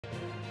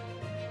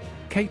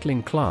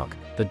Caitlin Clark,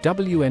 the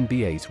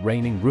WNBA's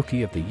reigning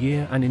Rookie of the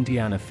Year and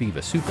Indiana Fever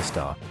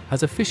superstar,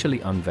 has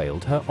officially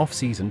unveiled her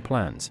off-season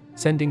plans,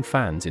 sending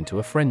fans into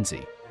a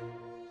frenzy.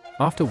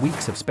 After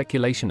weeks of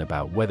speculation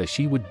about whether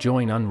she would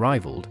join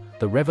Unrivaled,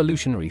 the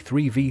revolutionary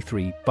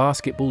 3v3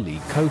 basketball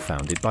league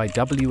co-founded by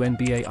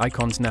WNBA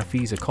icons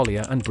Nafisa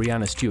Collier and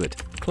Breanna Stewart,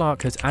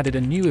 Clark has added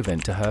a new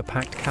event to her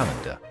packed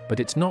calendar, but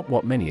it's not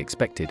what many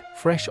expected,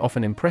 fresh off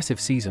an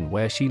impressive season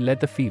where she led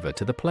the Fever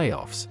to the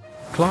playoffs.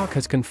 Clark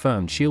has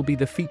confirmed she'll be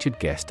the featured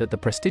guest at the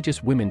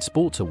prestigious Women's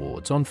Sports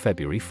Awards on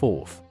February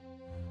 4th.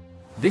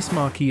 This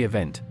marquee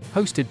event,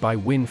 hosted by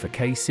Win for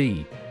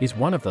KC, is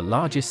one of the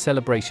largest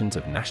celebrations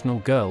of National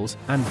Girls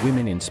and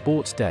Women in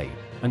Sports Day,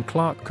 and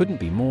Clark couldn't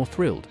be more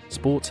thrilled.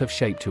 Sports have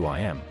shaped who I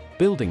am,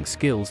 building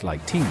skills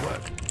like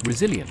teamwork,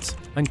 resilience,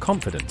 and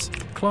confidence,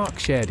 Clark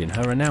shared in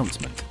her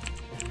announcement.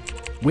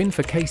 Win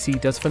for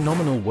KC does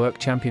phenomenal work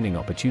championing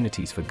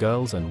opportunities for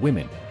girls and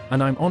women,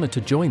 and I'm honored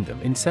to join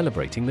them in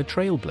celebrating the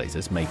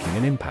trailblazers making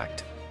an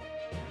impact.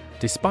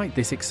 Despite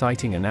this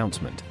exciting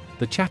announcement,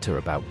 the chatter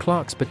about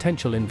Clark's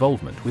potential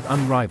involvement with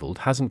Unrivaled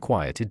hasn't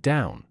quieted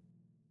down.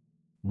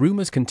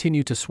 Rumors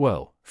continue to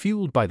swirl,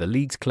 fueled by the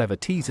league's clever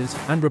teasers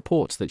and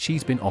reports that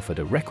she's been offered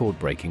a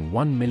record-breaking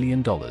 $1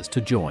 million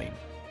to join.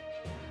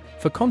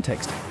 For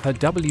context, her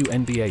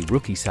WNBA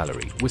rookie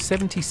salary was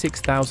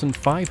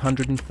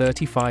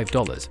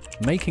 $76,535,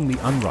 making the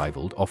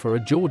Unrivaled offer a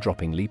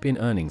jaw-dropping leap in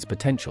earnings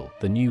potential.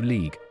 The new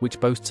league, which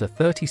boasts a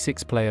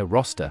 36-player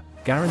roster,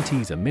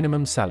 guarantees a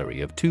minimum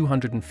salary of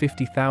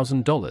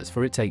 $250,000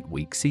 for its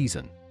 8-week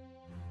season.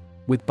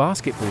 With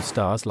basketball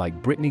stars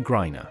like Brittany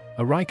Griner,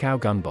 Arike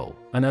Gunbowl,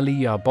 and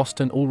Aliyah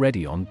Boston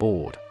already on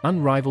board,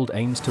 Unrivaled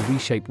aims to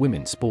reshape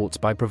women's sports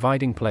by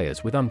providing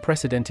players with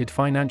unprecedented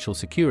financial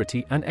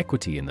security and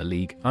equity in the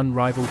league.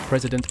 Unrivaled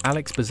president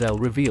Alex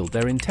Buzzell revealed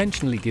they're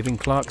intentionally giving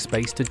Clark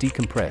space to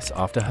decompress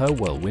after her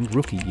whirlwind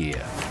rookie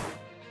year.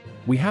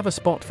 "We have a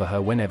spot for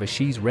her whenever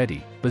she's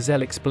ready,"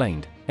 Buzzell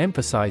explained,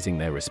 emphasizing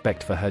their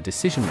respect for her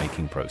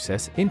decision-making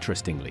process.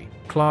 Interestingly,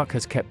 Clark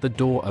has kept the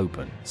door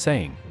open,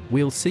 saying,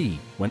 "We'll see,"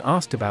 when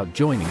asked about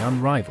joining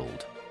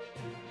Unrivaled.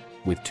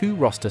 With 2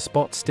 roster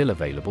spots still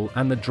available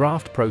and the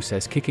draft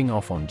process kicking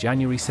off on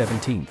January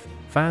 17th,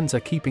 fans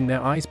are keeping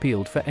their eyes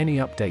peeled for any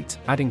updates,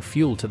 adding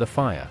fuel to the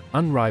fire.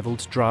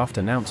 Unrivaled's draft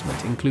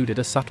announcement included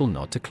a subtle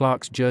nod to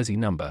Clark's jersey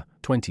number,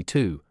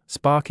 22,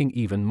 sparking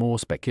even more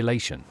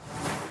speculation.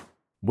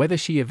 Whether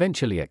she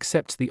eventually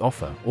accepts the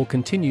offer or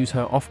continues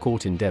her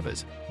off-court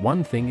endeavors,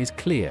 one thing is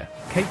clear: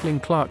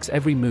 Caitlin Clark's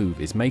every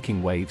move is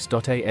making waves.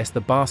 As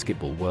the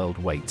basketball world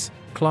waits,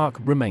 Clark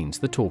remains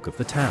the talk of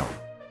the town.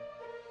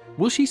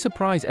 Will she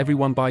surprise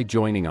everyone by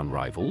joining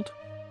Unrivaled?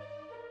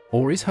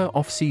 Or is her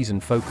off-season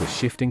focus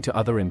shifting to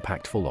other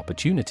impactful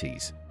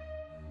opportunities?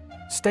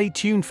 Stay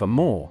tuned for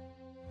more.